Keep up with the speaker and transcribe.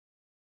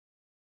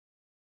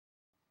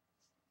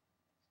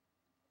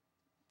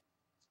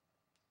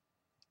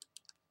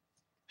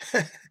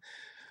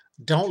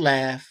Don't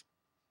laugh.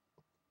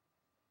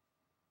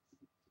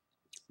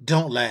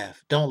 Don't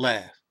laugh. Don't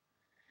laugh.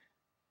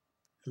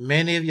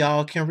 Many of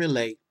y'all can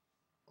relate.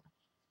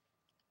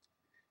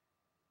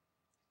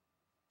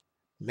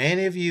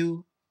 Many of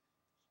you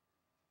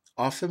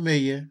are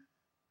familiar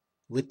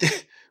with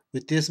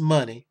with this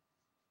money.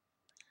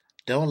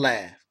 Don't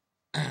laugh.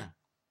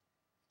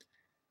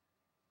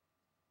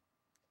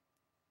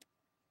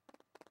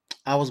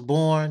 I was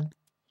born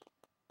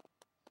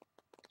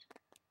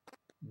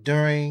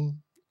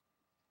during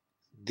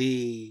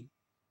the,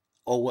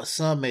 or what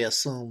some may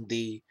assume,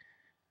 the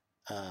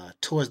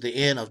towards the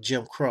end of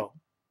Jim Crow.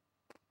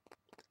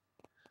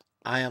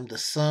 I am the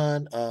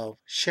son of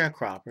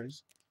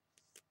sharecroppers,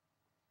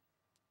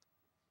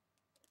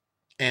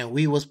 and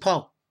we was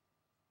poor.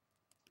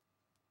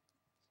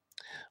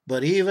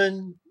 But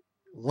even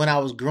when I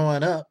was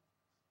growing up,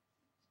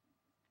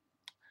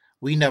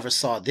 we never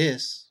saw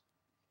this.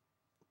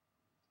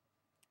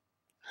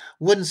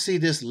 Wouldn't see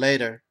this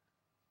later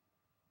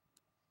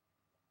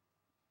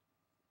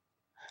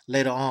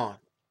on.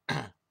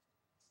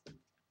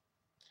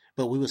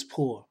 But we was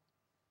poor.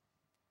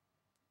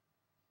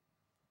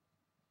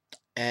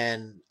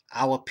 And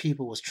our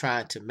people was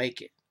trying to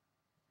make it.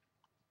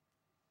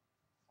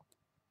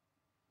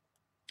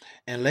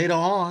 And later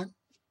on,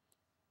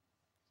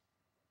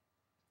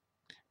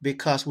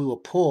 because we were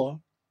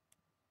poor,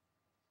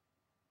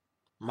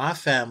 my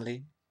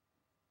family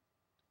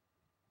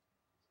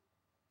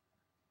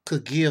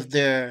could give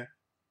their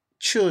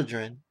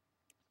children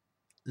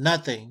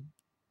nothing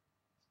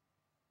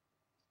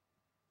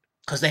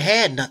because they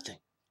had nothing.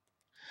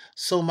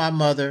 So my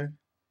mother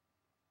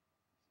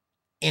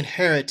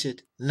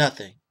inherited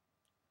nothing.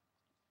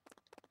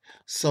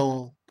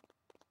 So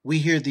we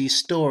hear these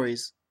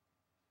stories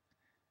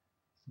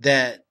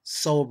that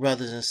soul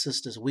brothers and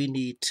sisters, we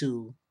need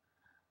to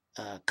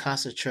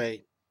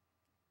concentrate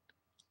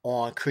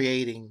on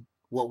creating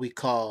what we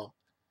call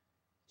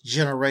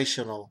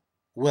generational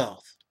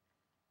wealth.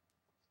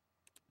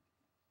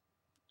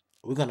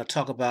 We're going to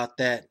talk about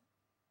that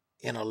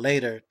in a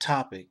later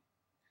topic.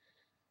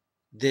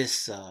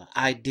 This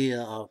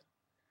idea of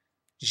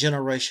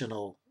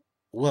generational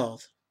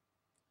wealth.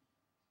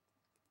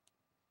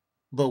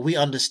 But we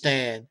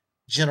understand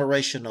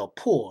generational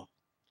poor.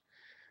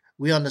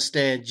 We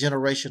understand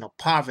generational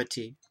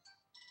poverty.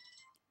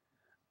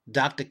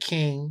 Dr.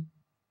 King,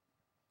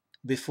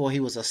 before he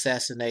was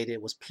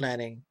assassinated, was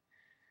planning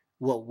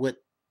what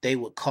they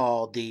would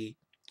call the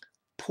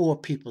Poor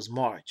People's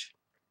March.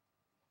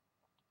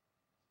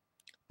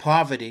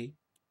 Poverty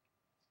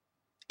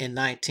in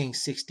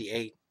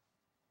 1968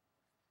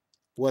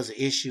 was an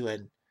issue,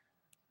 and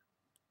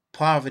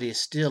poverty is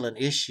still an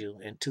issue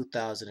in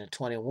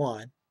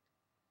 2021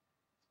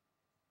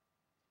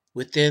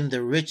 within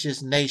the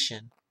richest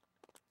nation,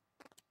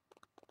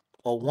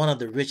 or one of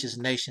the richest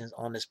nations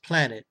on this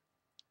planet.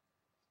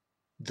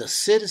 The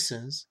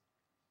citizens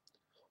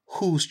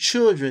whose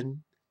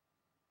children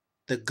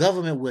the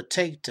government would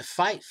take to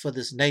fight for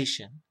this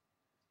nation,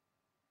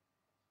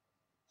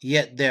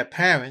 yet their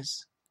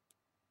parents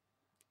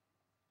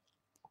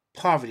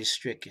poverty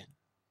stricken.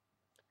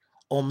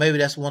 Or maybe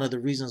that's one of the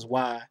reasons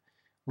why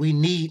we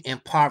need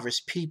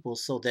impoverished people,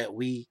 so that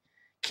we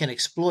can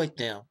exploit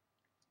them,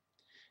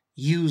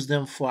 use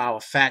them for our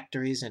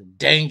factories and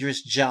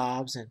dangerous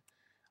jobs and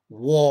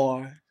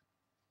war,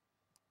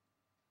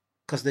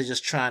 because they're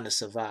just trying to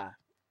survive.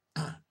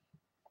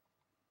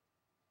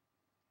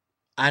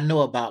 I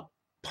know about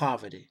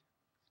poverty.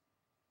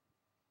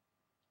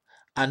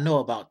 I know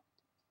about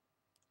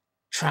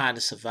trying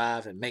to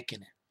survive and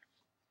making it.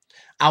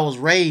 I was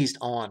raised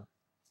on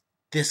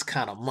this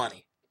kind of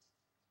money.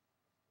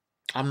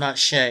 I'm not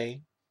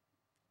Shay,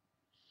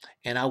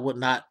 and I would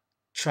not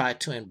try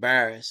to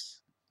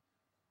embarrass,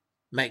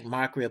 make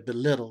mockery, or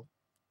belittle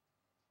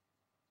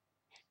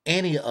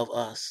any of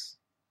us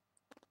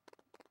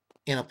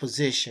in a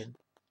position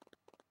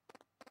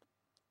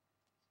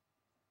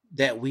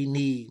that we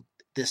need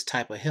this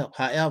type of help.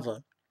 However,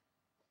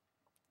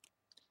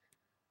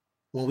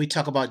 when we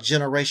talk about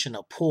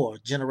generational poor,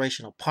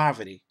 generational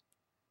poverty,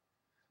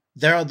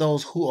 there are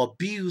those who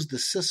abuse the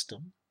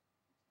system.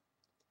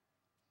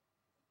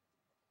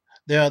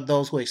 There are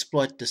those who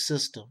exploit the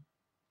system,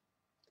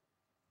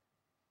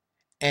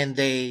 and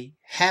they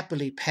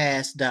happily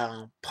pass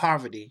down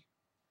poverty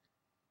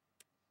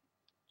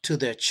to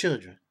their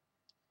children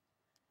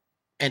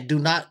and do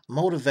not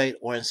motivate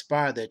or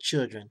inspire their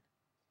children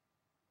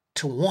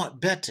to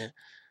want better,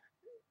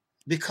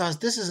 because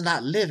this is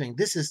not living.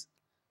 This is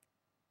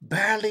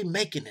barely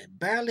making it,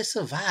 barely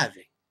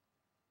surviving.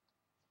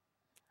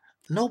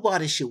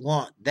 Nobody should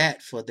want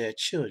that for their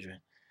children.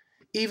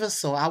 Even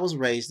so, I was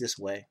raised this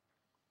way.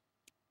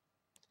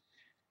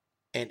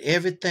 And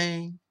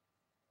everything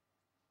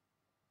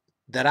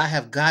that I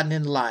have gotten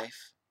in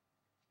life,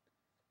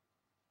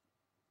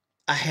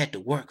 I had to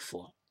work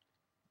for.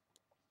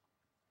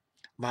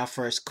 My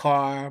first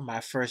car, my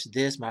first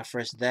this, my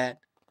first that.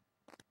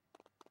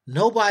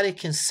 Nobody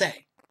can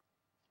say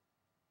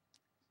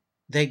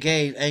they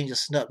gave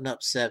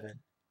Angelsnupnup7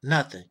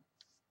 nothing.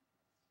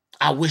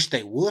 I wish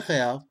they would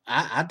have.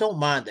 I don't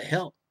mind the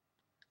help.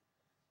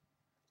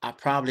 I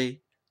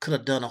probably could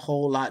have done a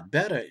whole lot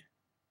better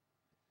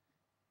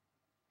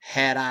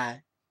had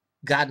I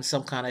gotten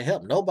some kind of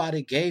help.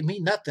 Nobody gave me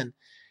nothing.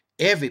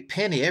 Every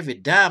penny, every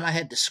dime I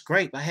had to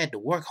scrape, I had to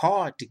work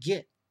hard to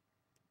get.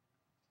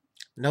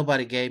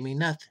 Nobody gave me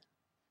nothing.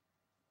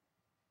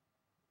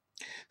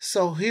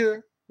 So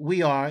here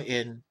we are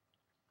in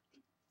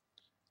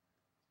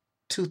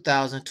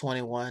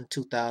 2021,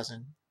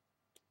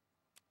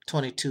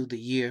 2022, the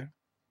year.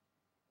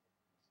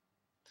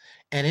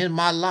 And in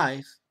my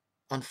life,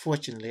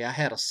 unfortunately, I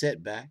had a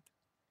setback.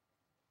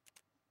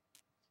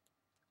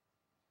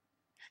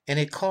 And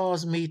it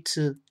caused me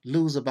to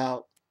lose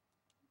about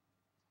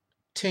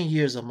 10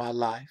 years of my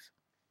life.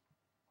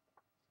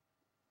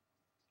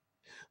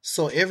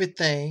 So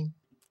everything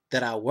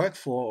that I worked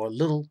for, or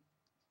little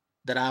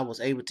that I was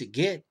able to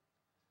get,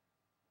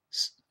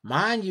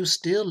 mind you,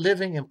 still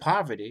living in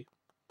poverty,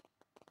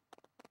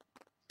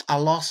 I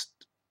lost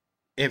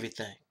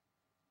everything.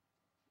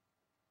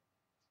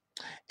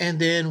 And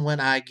then when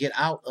I get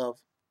out of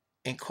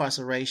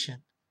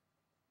incarceration,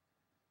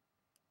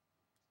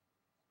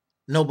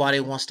 nobody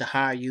wants to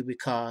hire you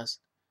because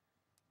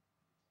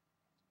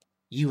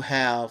you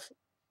have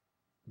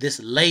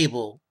this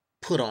label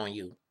put on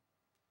you: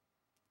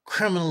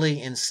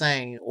 criminally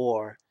insane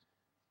or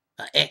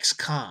an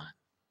ex-con,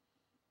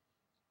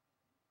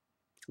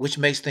 which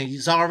makes things,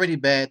 it's already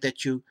bad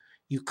that you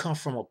come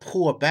from a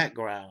poor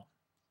background.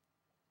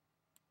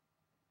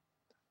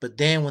 But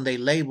then when they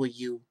label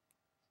you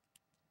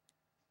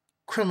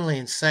criminally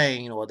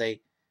insane, or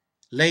they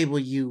label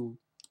you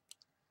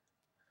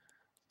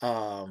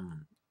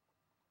an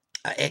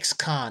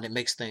ex-con, it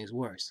makes things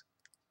worse.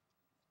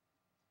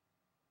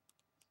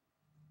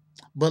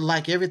 But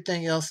like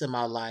everything else in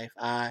my life,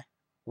 I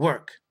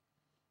work.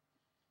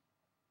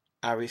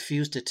 I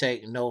refuse to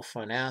take no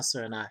for an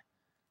answer, and I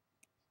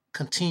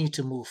continue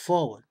to move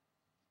forward.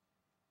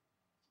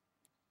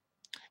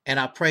 And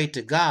I prayed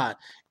to God,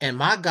 and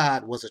my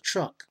God was a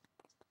truck.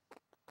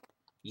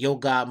 Your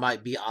God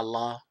might be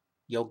Allah,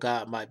 your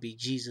God might be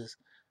Jesus.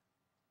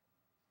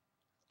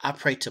 I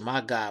prayed to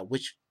my God,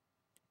 which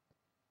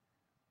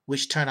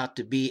turned out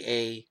to be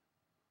a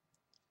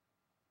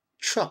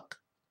truck,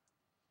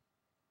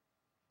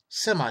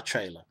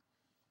 semi-trailer.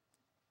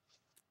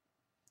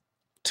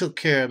 Took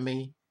care of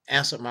me,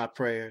 answered my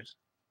prayers.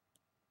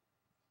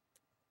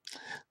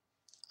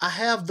 I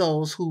have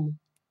those who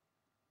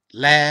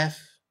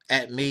laugh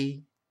at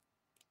me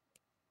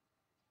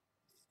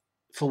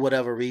for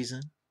whatever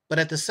reason, but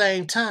at the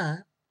same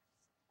time,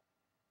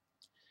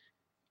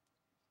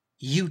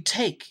 you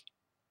take.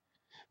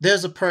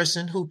 There's a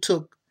person who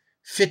took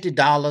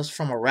 $50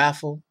 from a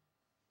raffle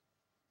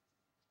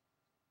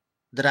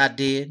that I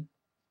did,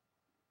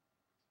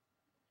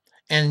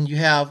 and you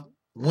have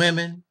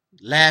women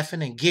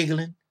laughing and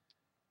giggling,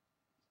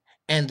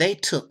 and they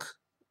took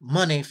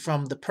money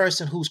from the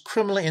person who's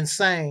criminally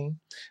insane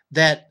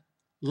that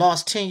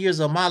lost 10 years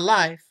of my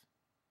life,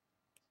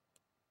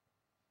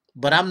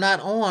 but I'm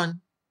not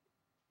on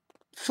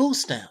food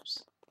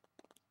stamps.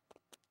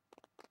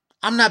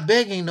 I'm not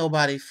begging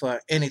nobody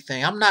for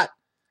anything. I'm not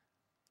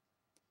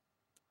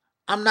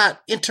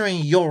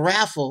entering your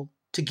raffle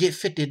to get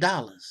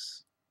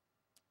 $50.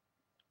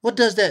 What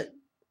does that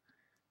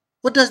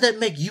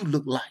make you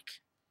look like?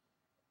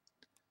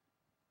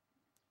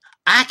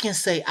 I can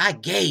say I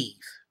gave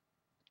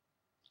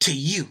to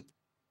you.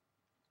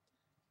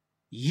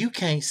 You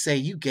can't say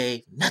you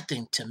gave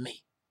nothing to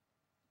me.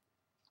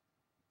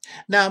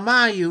 Now,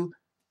 mind you,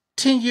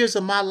 10 years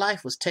of my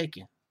life was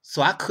taken,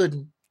 so I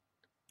couldn't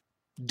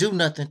do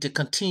nothing to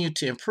continue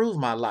to improve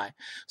my life.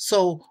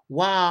 So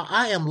while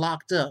I am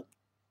locked up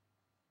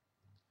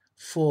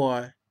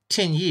for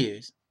 10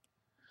 years,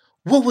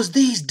 what was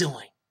these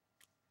doing?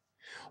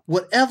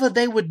 Whatever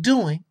they were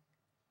doing,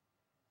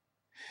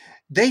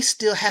 they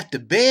still have to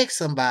beg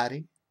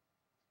somebody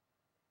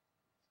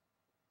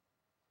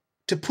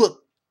to put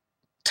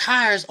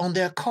tires on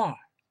their car.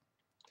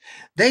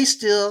 They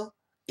still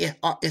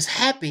is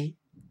happy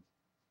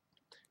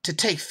to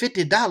take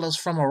 $50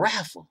 from a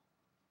raffle,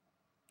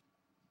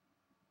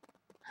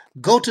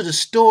 go to the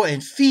store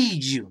and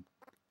feed you.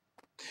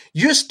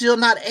 You're still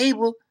not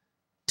able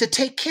to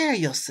take care of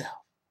yourself.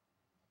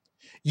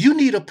 You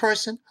need a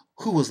person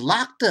who was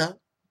locked up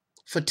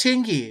for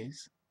 10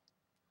 years,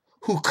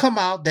 who come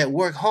out that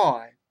work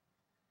hard,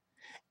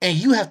 and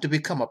you have to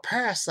become a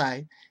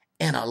parasite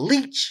and a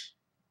leech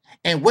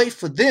and wait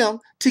for them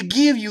to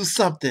give you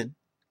something.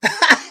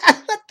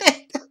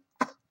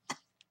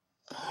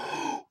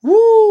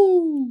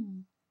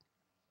 Woo!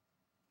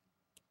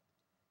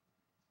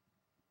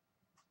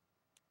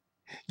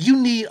 You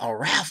need a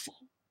raffle.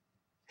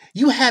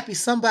 You happy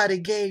somebody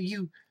gave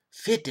you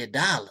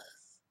 $50.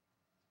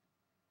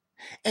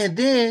 And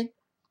then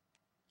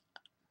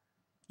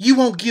you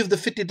won't give the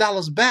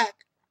 $50 back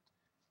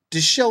to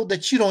show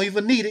that you don't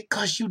even need it,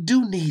 because you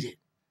do need it.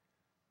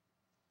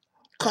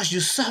 Because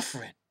you're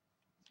suffering.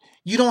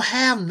 You don't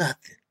have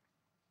nothing.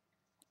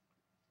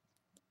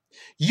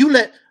 You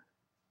let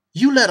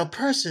You let a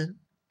person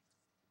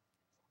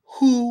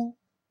who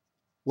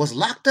was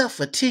locked up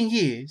for 10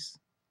 years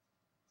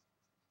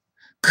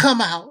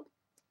come out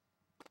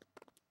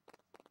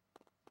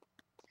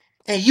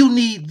and you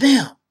need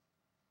them.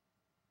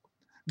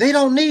 They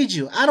don't need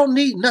you. I don't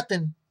need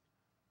nothing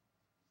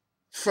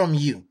from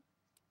you.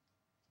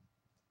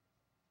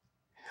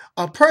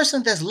 A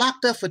person that's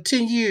locked up for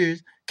 10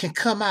 years can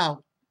come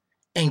out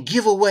and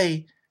give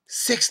away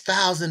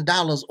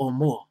 $6,000 or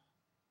more.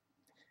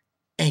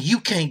 And you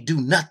can't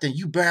do nothing.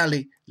 You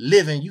barely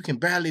living. You can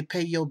barely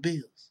pay your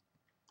bills.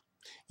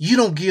 You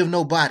don't give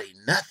nobody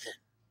nothing.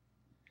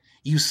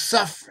 You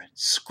suffering,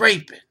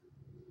 scraping.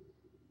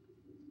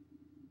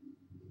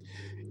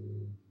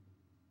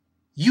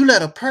 You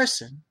let a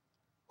person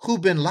who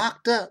been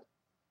locked up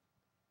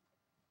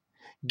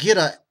get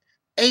a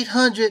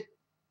 800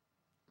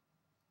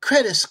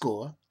 credit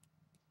score.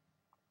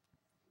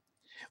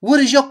 What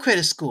is your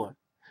credit score?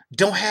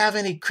 Don't have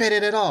any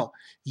credit at all.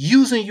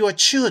 Using your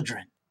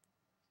children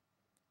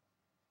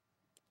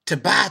to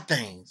buy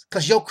things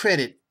because your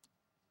credit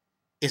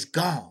is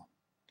gone.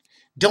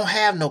 Don't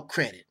have no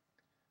credit.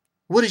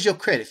 What is your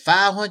credit?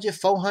 500,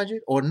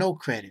 400, or no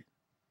credit?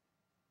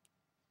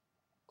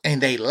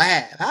 And they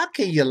laugh. How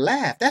can you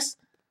laugh? That's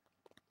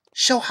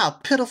show how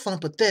pitiful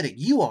and pathetic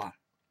you are.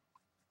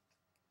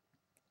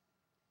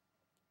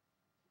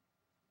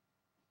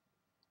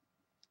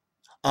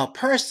 A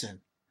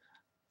person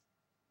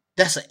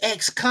that's an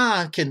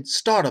ex-con can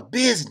start a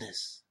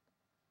business,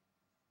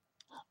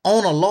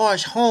 own a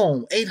large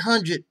home,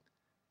 800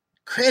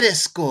 credit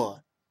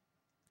score.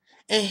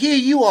 And here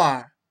you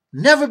are,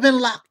 never been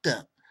locked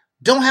up,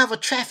 don't have a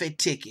traffic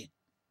ticket,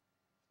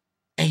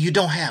 and you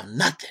don't have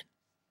nothing.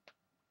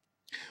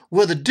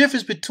 Well, the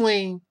difference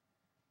between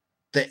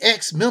the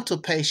ex-mental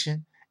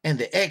patient and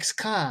the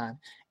ex-con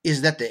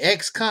is that the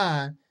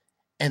ex-con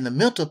and the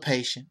mental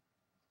patient,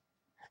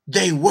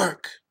 they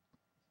work.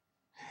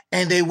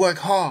 And they work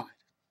hard.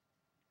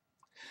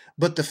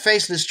 But the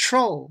faceless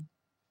troll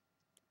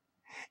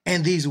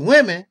and these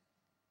women,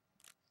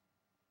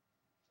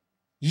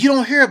 you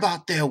don't hear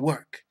about their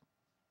work.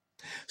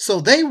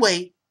 So they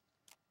wait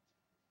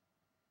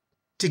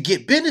to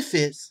get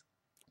benefits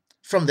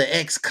from the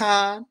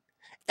ex-con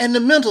and the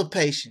mental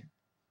patient.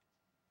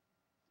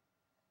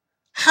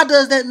 How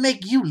does that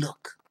make you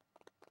look?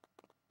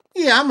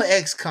 Yeah, I'm an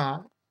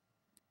ex-con.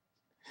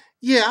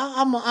 Yeah,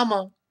 I'm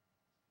a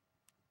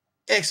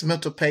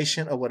ex-mental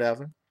patient or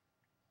whatever.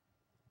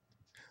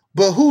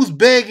 But who's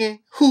begging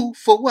who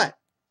for what?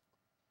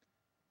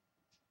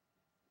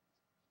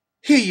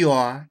 Here you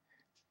are.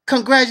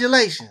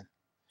 Congratulations.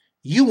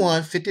 You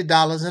won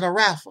 $50 in a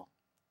raffle.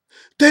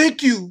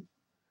 Thank you.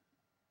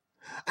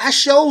 I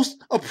sure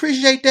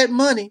appreciate that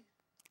money.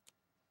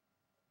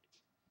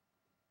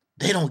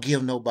 They don't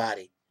give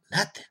nobody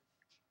nothing.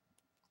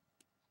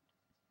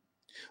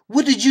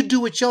 What did you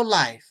do with your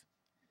life?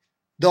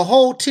 The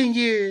whole 10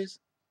 years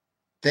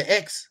the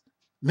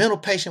ex-mental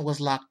patient was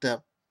locked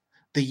up,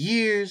 the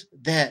years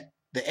that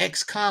the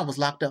ex-con was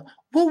locked up,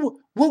 what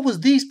was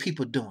these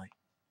people doing?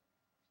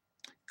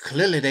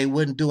 Clearly they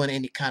wasn't doing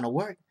any kind of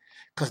work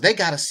because they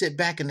got to sit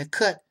back in the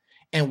cut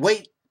and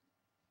wait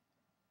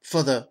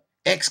for the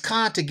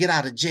ex-con to get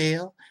out of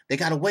jail. They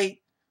got to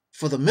wait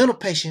for the mental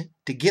patient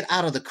to get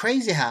out of the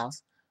crazy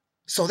house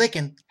so they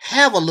can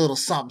have a little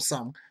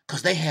something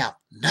because they have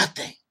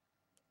nothing.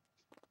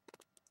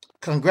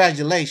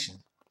 Congratulations.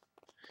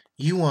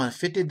 You won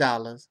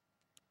 $50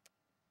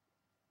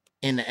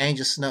 in the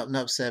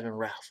Angelsnupnup7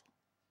 raffle.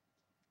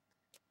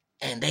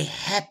 And they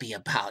happy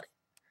about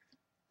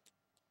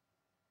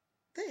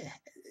it.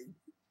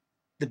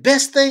 The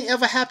best thing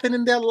ever happened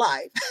in their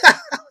life.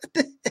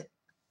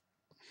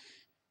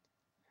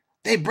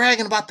 They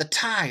bragging about the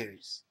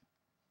tires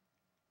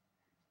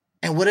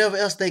and whatever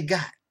else they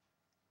got.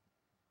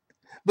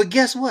 But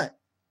guess what?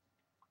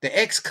 The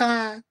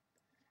ex-con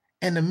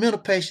and the mental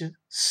patient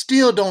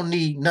still don't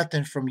need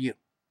nothing from you.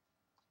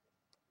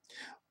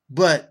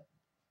 But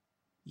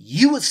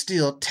you would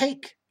still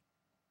take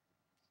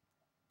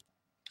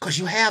because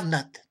you have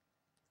nothing.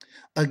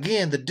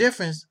 Again, the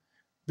difference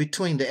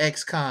between the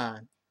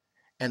ex-con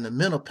and the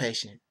mental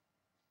patient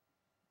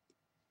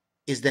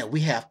is that we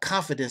have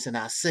confidence in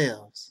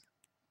ourselves,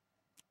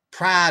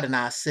 pride in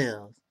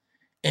ourselves,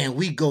 and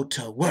we go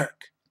to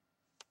work.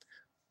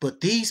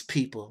 But these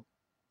people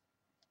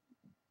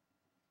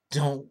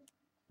don't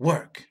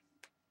work.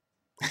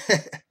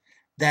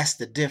 That's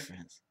the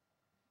difference.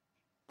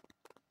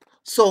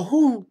 So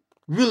who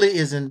really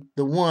isn't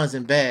the ones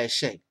in bad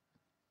shape?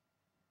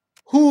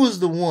 Who is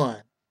the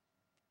one?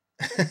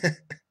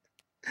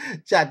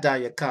 Jot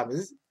down your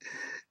comments.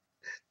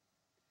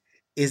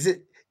 Is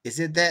it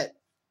that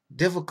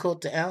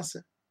difficult to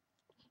answer?